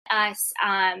us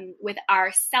with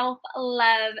our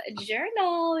self-love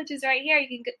journal, which is right here.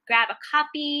 You can grab a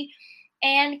copy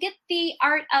and get the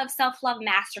Art of Self-Love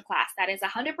Masterclass. That is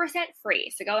 100%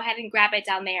 free. So go ahead and grab it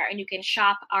down there, and you can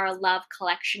shop our Love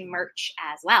Collection merch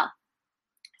as well.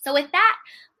 So with that,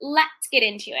 let's get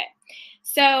into it.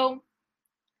 So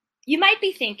you might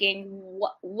be thinking,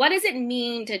 what does it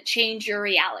mean to change your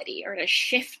reality or to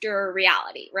shift your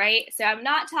reality, right? So I'm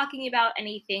not talking about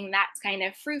anything that's kind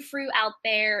of frou-frou out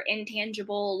there,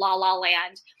 intangible, la-la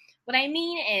land. What I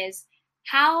mean is,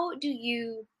 how do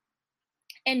you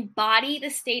embody the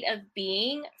state of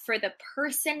being for the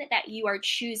person that you are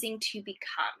choosing to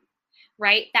become,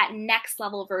 right? That next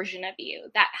level version of you,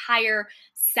 that higher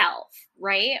self,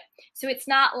 right? So it's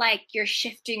not like you're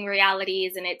shifting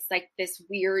realities and it's like this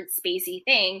weird spacey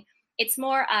thing. It's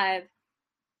more of,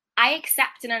 I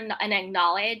accept and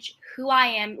acknowledge who I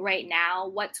am right now,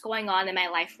 what's going on in my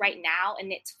life right now,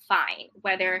 and it's fine.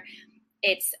 Whether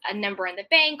it's a number in the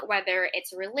bank, whether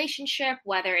it's a relationship,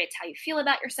 whether it's how you feel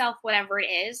about yourself, whatever it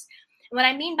is. And what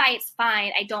I mean by it's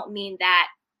fine, I don't mean that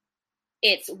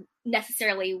it's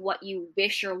necessarily what you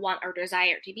wish or want or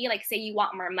desire to be. Like, say you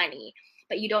want more money,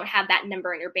 but you don't have that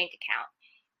number in your bank account.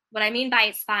 What I mean by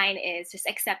it's fine is just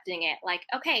accepting it. Like,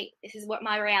 okay, this is what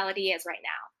my reality is right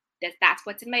now. That's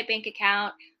what's in my bank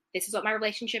account. This is what my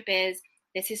relationship is.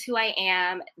 This is who I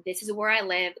am. This is where I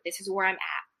live. This is where I'm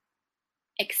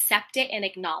at. Accept it and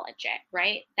acknowledge it,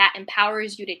 right? That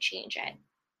empowers you to change it.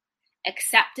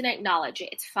 Accept and acknowledge it.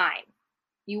 It's fine.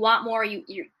 You want more, you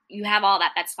have all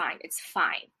that. That's fine. It's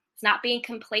fine. It's not being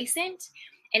complacent.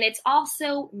 And it's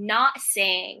also not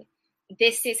saying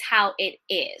this is how it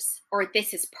is or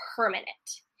this is permanent.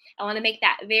 I want to make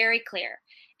that very clear.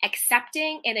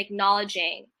 Accepting and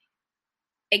acknowledging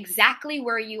exactly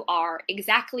where you are,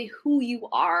 exactly who you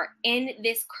are in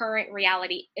this current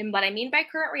reality. And what I mean by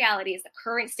current reality is the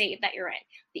current state that you're in,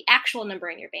 the actual number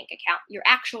in your bank account, your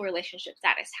actual relationship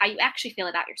status, how you actually feel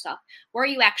about yourself, where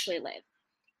you actually live.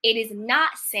 It is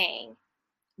not saying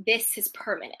this is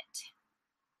permanent.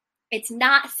 It's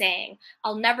not saying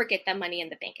I'll never get that money in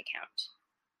the bank account.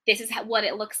 This is what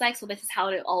it looks like, so this is how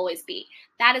it'll always be.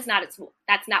 That's not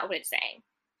what it's saying.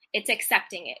 It's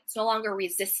accepting it. It's no longer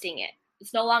resisting it.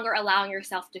 It's no longer allowing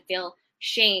yourself to feel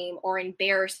shame or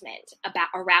embarrassment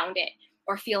around it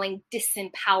or feeling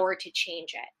disempowered to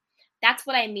change it. That's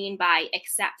what I mean by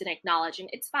accept and acknowledge. And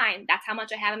it's fine. That's how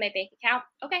much I have in my bank account.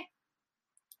 Okay.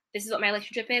 This is what my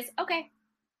relationship is. Okay.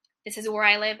 This is where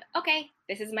I live. Okay.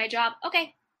 This is my job.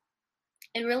 Okay.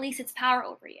 And release its power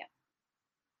over you.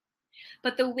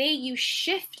 But the way you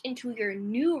shift into your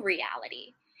new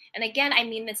reality, and again, I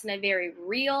mean this in a very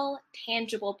real,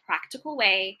 tangible, practical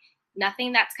way,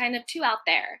 nothing that's kind of too out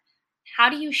there. How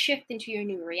do you shift into your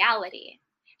new reality?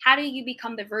 How do you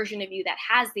become the version of you that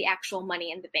has the actual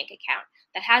money in the bank account,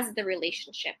 that has the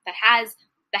relationship, that has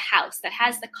the house, that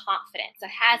has the confidence, that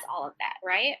has all of that,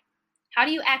 right? How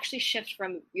do you actually shift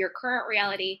from your current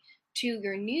reality to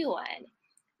your new one?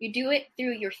 You do it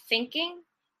through your thinking.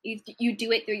 You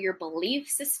do it through your belief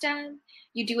system.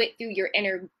 You do it through your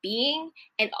inner being.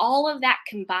 And all of that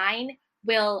combined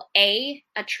will A,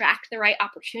 attract the right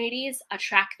opportunities,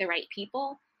 attract the right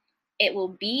people. It will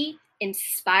B,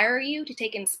 inspire you to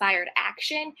take inspired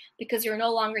action because you're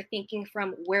no longer thinking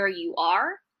from where you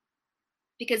are.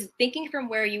 Because thinking from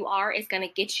where you are is going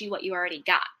to get you what you already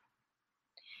got.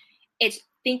 It's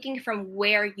thinking from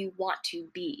where you want to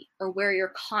be or where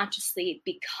you're consciously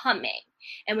becoming.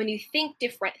 And when you think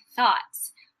different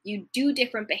thoughts, you do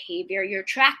different behavior, you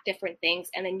attract different things,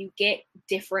 and then you get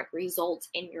different results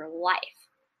in your life.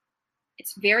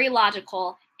 It's very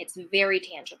logical. It's very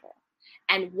tangible.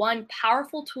 And one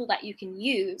powerful tool that you can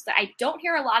use that I don't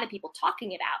hear a lot of people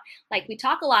talking about, like we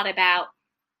talk a lot about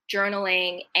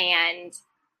journaling and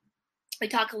we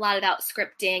talk a lot about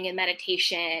scripting and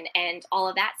meditation and all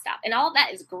of that stuff. And all of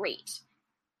that is great,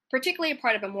 particularly a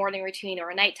part of a morning routine or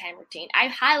a nighttime routine. I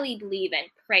highly believe in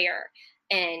prayer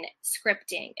and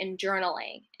scripting and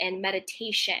journaling and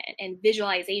meditation and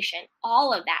visualization.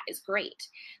 All of that is great.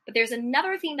 But there's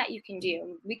another thing that you can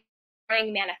do. We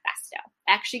morning manifesto.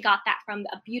 I actually got that from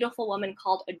a beautiful woman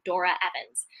called Adora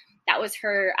Evans. That was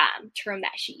her term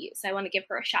that she used. So I want to give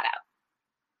her a shout out.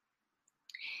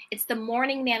 It's the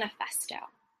morning manifesto.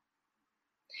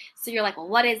 So you're like, well,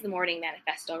 what is the morning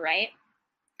manifesto, right?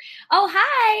 Oh,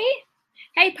 hi.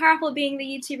 Hey, Powerful Being, the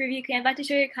YouTube review. I'd like to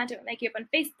share your content with my group on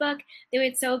Facebook. They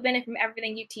would so benefit from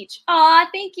everything you teach. Aw,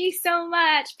 thank you so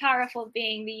much, Powerful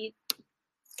Being.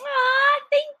 Aw,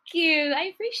 thank you. I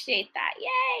appreciate that.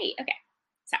 Yay. Okay,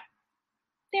 so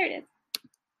there it is.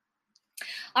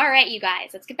 All right, you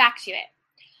guys, let's get back to it.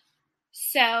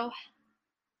 So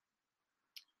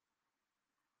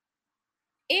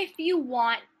if you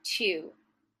want to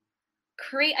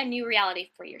create a new reality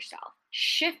for yourself,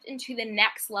 shift into the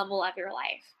next level of your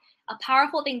life, a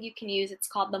powerful thing you can use, it's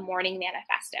called the morning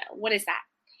manifesto. What is that?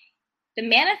 The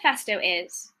manifesto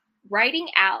is writing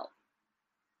out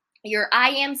your I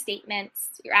am statements,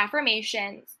 your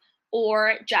affirmations,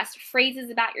 or just phrases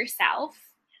about yourself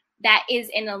that is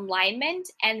in alignment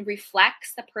and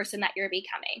reflects the person that you're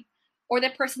becoming or the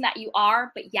person that you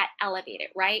are, but yet elevated,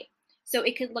 right? So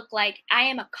it could look like, I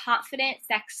am a confident,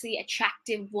 sexy,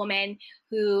 attractive woman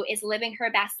who is living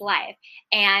her best life.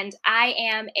 And I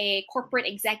am a corporate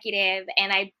executive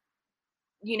and I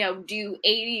do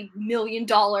 $80 million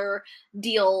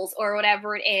deals or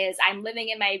whatever it is. I'm living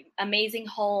in my amazing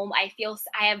home. I feel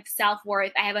I have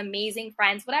self-worth. I have amazing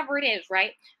friends, whatever it is,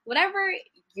 right? Whatever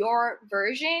your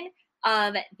version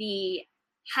of the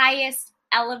highest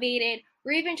elevated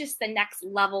or even just the next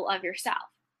level of yourself.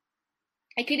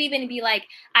 It could even be like,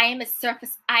 I am a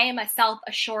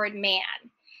self-assured man.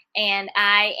 And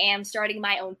I am starting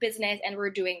my own business and we're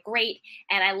doing great.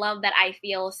 And I love that I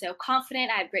feel so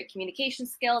confident. I have great communication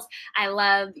skills. I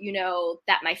love,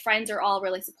 that my friends are all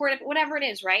really supportive, whatever it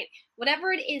is, right?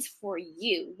 Whatever it is for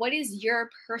you, what is your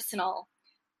personal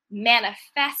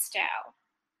manifesto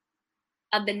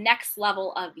of the next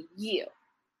level of you?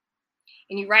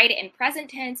 And you write it in present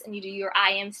tense and you do your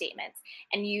I am statements.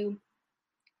 And you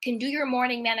can do your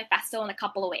morning manifesto in a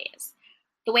couple of ways.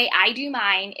 The way I do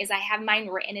mine is I have mine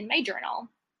written in my journal.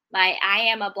 I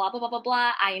am a blah, blah, blah, blah,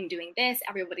 blah. I am doing this.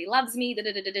 Everybody loves me, da,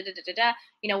 da, da, da, da, da,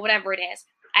 da, whatever it is.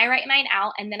 I write mine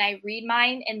out and then I read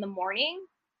mine in the morning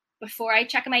before I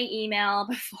check my email,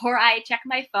 before I check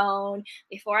my phone,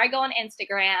 before I go on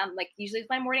Instagram, like usually with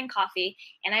my morning coffee,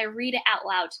 and I read it out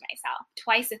loud to myself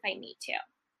twice if I need to.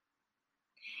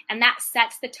 And that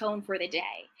sets the tone for the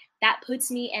day. That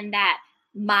puts me in that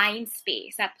mind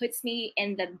space, that puts me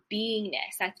in the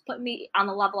beingness, that's put me on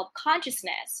the level of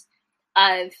consciousness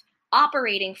of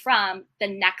operating from the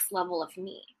next level of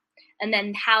me. And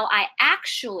then how I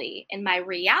actually, in my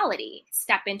reality,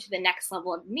 step into the next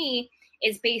level of me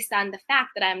is based on the fact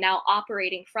that I'm now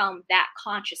operating from that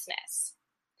consciousness.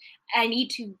 I need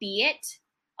to be it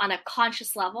on a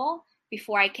conscious level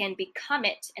before I can become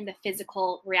it in the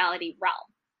physical reality realm.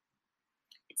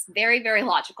 It's very, very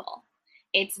logical.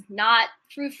 It's not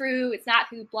frou-frou, it's not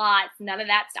hoopla, it's none of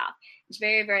that stuff. It's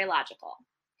very, very logical.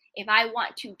 If I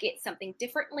want to get something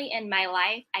differently in my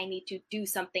life, I need to do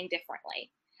something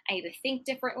differently. I need to think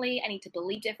differently, I need to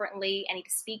believe differently, I need to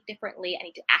speak differently, I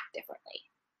need to act differently.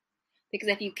 Because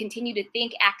if you continue to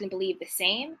think, act, and believe the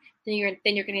same, then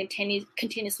you're going to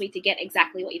continuously to get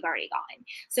exactly what you've already gotten.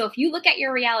 So if you look at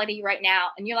your reality right now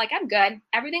and you're like, I'm good,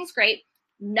 everything's great,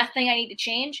 nothing I need to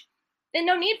change, then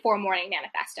no need for a morning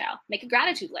manifesto. Make a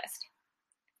gratitude list.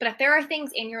 But if there are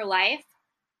things in your life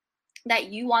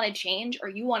that you want to change or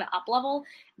you want to up level,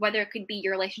 whether it could be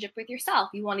your relationship with yourself,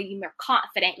 you want to be more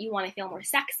confident, you want to feel more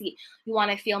sexy, you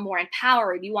want to feel more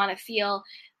empowered, you want to feel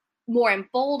more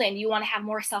emboldened, you want to have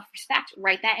more self-respect,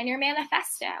 write that in your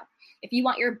manifesto. If you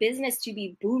want your business to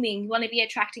be booming, you want to be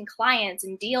attracting clients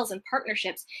and deals and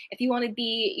partnerships, if you want to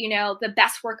be, the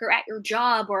best worker at your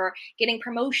job or getting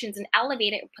promotions and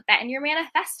elevated, put that in your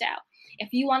manifesto.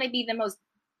 If you want to be the most,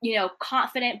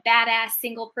 confident, badass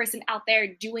single person out there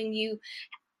doing you,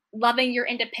 loving your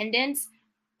independence,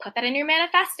 put that in your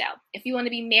manifesto. If you want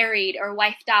to be married or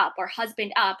wifed up or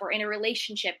husband up or in a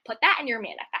relationship, put that in your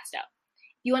manifesto.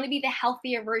 If you want to be the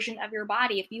healthier version of your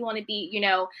body, if you want to be,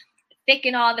 thick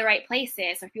in all the right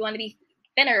places, or if you want to be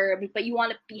thinner, but you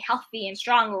want to be healthy and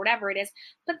strong or whatever it is,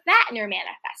 put that in your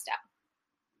manifesto.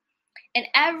 And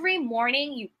every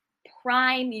morning you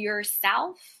prime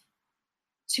yourself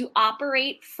to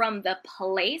operate from the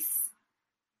place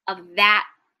of that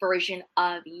version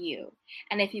of you.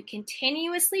 And if you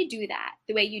continuously do that,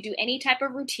 the way you do any type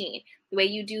of routine, the way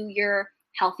you do your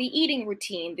healthy eating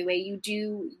routine, the way you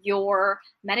do your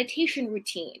meditation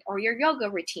routine or your yoga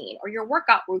routine or your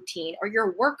workout routine or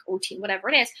your work routine, whatever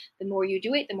it is, the more you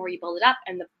do it, the more you build it up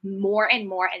and the more and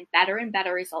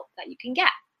better results that you can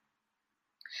get.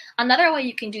 Another way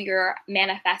you can do your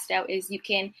manifesto is you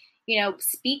can,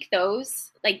 speak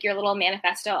those, like your little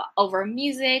manifesto over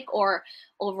music or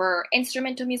over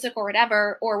instrumental music or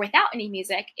whatever, or without any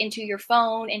music, into your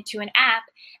phone, into an app,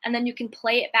 and then you can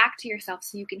play it back to yourself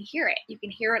so you can hear it. You can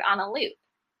hear it on a loop.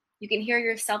 You can hear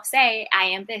yourself say, I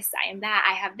am this, I am that,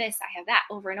 I have this, I have that,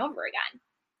 over and over again.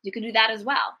 You can do that as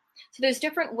well. So there's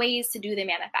different ways to do the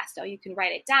manifesto. You can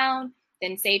write it down,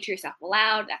 then say it to yourself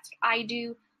aloud. That's what I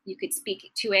do. You could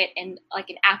speak to it in like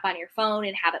an app on your phone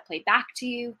and have it play back to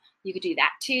you. You could do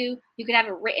that too. You could have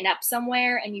it written up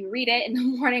somewhere and you read it in the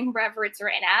morning wherever it's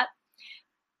written up.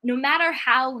 no matter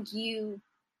how you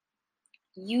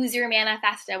use your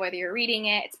manifesto, whether you're reading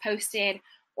it, it's posted,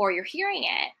 or you're hearing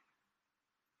it,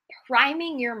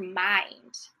 priming your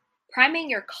mind, priming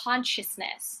your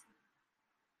consciousness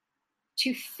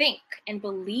to think and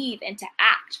believe and to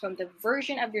act from the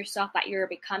version of yourself that you're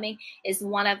becoming is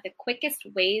one of the quickest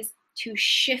ways to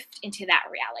shift into that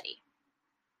reality,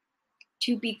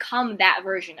 to become that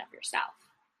version of yourself.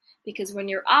 Because when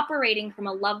you're operating from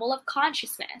a level of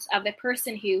consciousness of the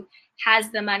person who has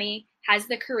the money, has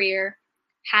the career,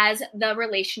 has the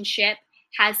relationship,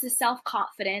 has the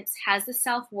self-confidence, has the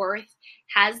self-worth,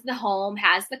 has the home,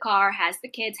 has the car, has the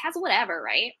kids, has whatever,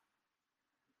 right?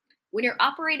 When you're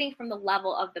operating from the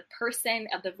level of the person,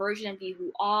 of the version of you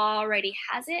who already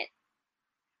has it,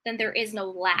 then there is no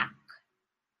lack.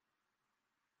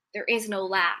 There is no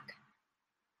lack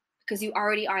because you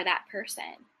already are that person.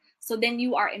 So then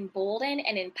you are emboldened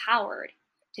and empowered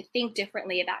to think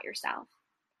differently about yourself,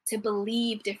 to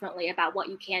believe differently about what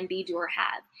you can be, do, or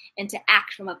have, and to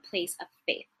act from a place of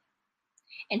faith,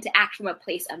 and to act from a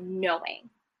place of knowing.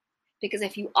 Because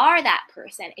if you are that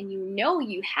person and you know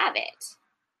you have it,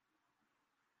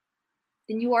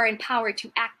 then you are empowered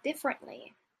to act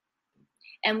differently.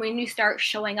 And when you start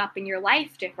showing up in your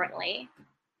life differently,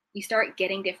 you start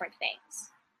getting different things.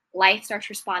 Life starts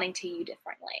responding to you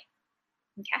differently.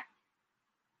 Okay?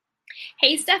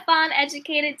 Hey, Stefan,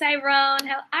 Educated Tyrone.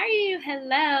 How are you?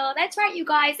 Hello. That's right, you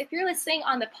guys. If you're listening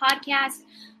on the podcast,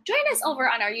 join us over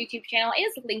on our YouTube channel. It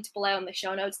is linked below in the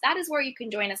show notes. That is where you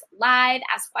can join us live,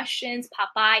 ask questions, pop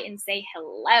by, and say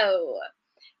hello.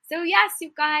 So yes,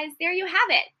 you guys, there you have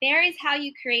it. There is how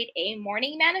you create a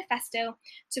morning manifesto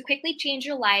to quickly change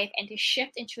your life and to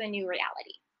shift into a new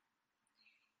reality.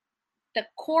 The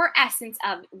core essence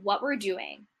of what we're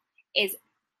doing is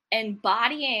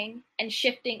embodying and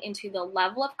shifting into the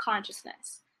level of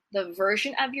consciousness, the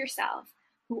version of yourself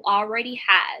who already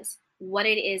has what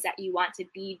it is that you want to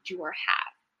be, do, or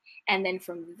have. And then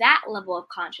from that level of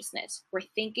consciousness, we're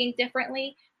thinking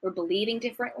differently, we're believing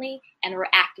differently, and we're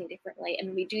acting differently. And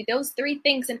when we do those three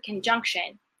things in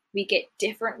conjunction, we get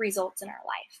different results in our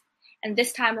life. And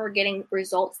this time we're getting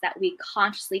results that we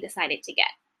consciously decided to get.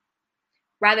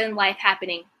 Rather than life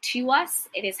happening to us,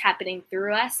 it is happening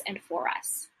through us and for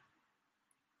us.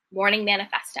 Morning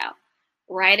manifesto.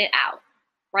 Write it out.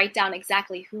 Write down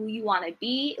exactly who you want to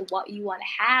be, what you want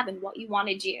to have, and what you want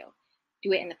to do.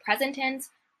 Do it in the present tense,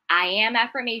 I am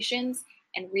affirmations,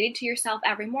 and read it to yourself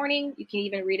every morning. You can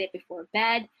even read it before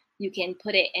bed. You can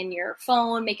put it in your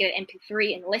phone, make it an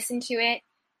MP3 and listen to it.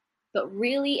 But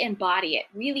really embody it,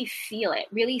 really feel it,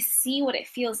 really see what it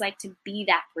feels like to be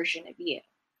that version of you.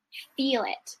 Feel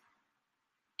it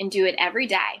and do it every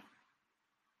day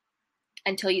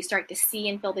until you start to see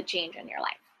and feel the change in your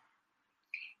life.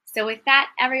 So with that,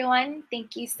 everyone,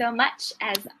 thank you so much.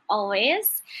 As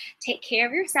always, take care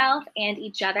of yourself and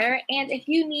each other. And if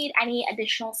you need any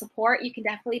additional support, you can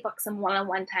definitely book some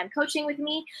one-on-one time coaching with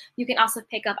me. You can also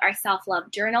pick up our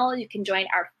self-love journal. You can join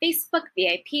our Facebook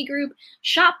VIP group,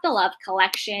 shop the Love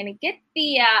Collection, get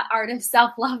the Art of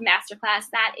Self-Love Masterclass.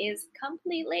 That is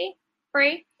completely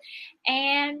free.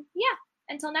 And yeah,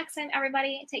 until next time,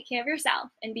 everybody, take care of yourself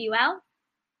and be well.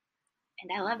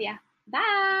 And I love ya.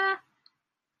 Bye.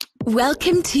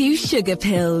 Welcome to Sugar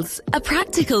Pills, a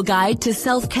practical guide to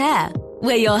self-care,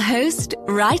 where your host,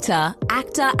 writer,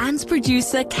 actor, and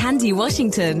producer Candy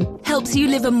Washington helps you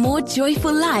live a more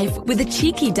joyful life with a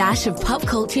cheeky dash of pop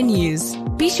culture news.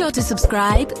 Be sure to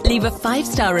subscribe, leave a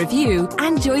 5-star review,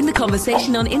 and join the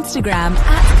conversation on Instagram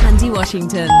 @Candy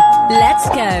Washington. Let's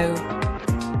go.